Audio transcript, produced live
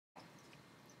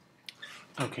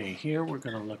Okay, here we're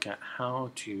going to look at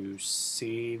how to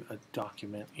save a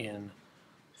document in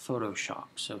Photoshop.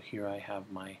 So here I have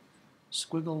my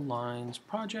squiggle lines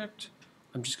project.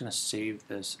 I'm just going to save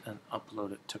this and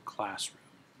upload it to Classroom.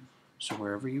 So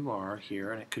wherever you are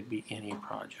here, and it could be any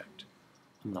project,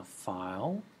 I'm going to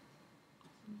File,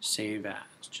 Save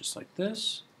As, just like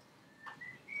this.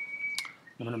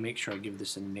 I'm going to make sure I give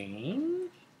this a name.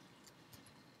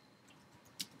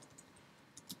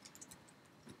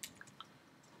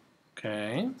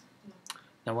 Okay.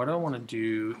 Now what I want to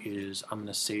do is I'm going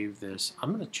to save this.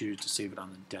 I'm going to choose to save it on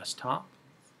the desktop,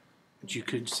 but you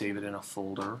could save it in a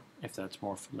folder if that's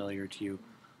more familiar to you.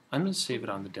 I'm going to save it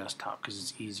on the desktop because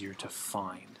it's easier to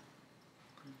find.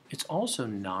 It's also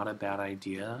not a bad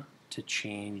idea to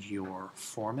change your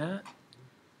format,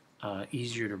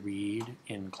 easier to read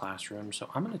in Classroom. So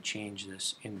I'm going to change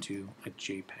this into a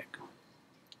JPEG.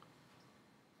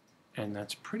 And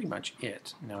that's pretty much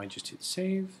it. Now I just hit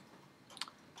save.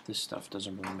 This stuff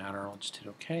doesn't really matter. I'll just hit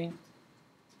OK.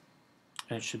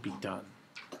 And it should be done.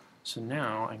 So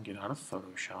now I can get out of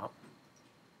Photoshop.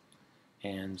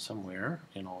 And somewhere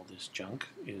in all this junk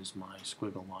is my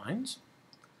squiggle lines.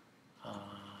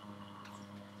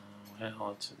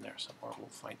 Well, it's in there somewhere. We'll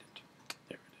find it.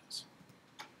 There it is.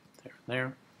 There and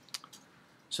there.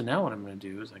 So now what I'm going to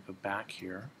do is I go back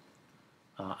here.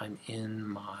 I'm in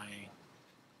my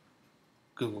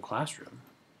Google Classroom.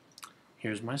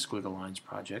 Here's my squiggle lines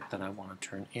project that I want to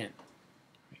turn in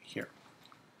right here.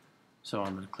 So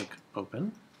I'm going to click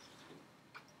Open.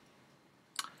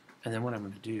 And then what I'm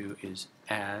going to do is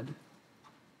add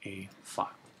a file.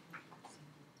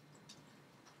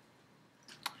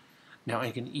 Now I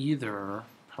can either,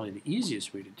 probably the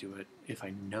easiest way to do it, if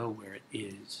I know where it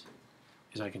is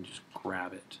I can just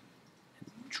grab it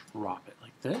and drop it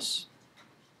like this.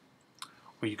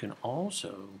 Or you can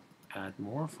also add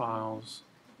more files,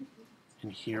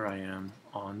 and here I am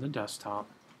on the desktop,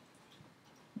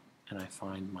 and I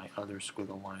find my other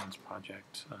squiggle lines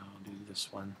project. I'll do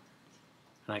this one,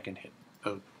 and I can hit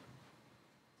Open.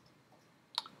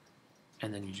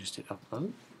 And then you just hit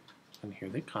Upload, and here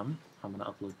they come. I'm going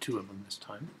to upload 2 of them this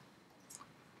time.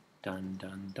 Done,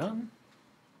 done, done.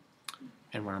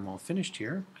 And when I'm all finished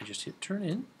here, I just hit Turn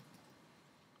In.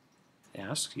 It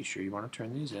asks, you sure you want to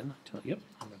turn these in? I tell it, yep,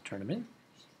 I'm going to turn them in.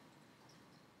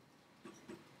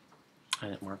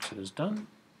 And it marks it as done.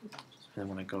 And then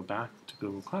when I go back to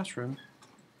Google Classroom,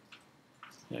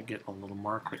 I get a little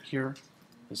mark right here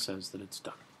that says that it's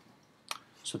done.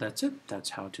 So that's it. That's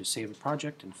how to save a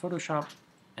project in Photoshop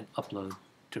and upload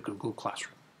to Google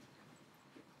Classroom.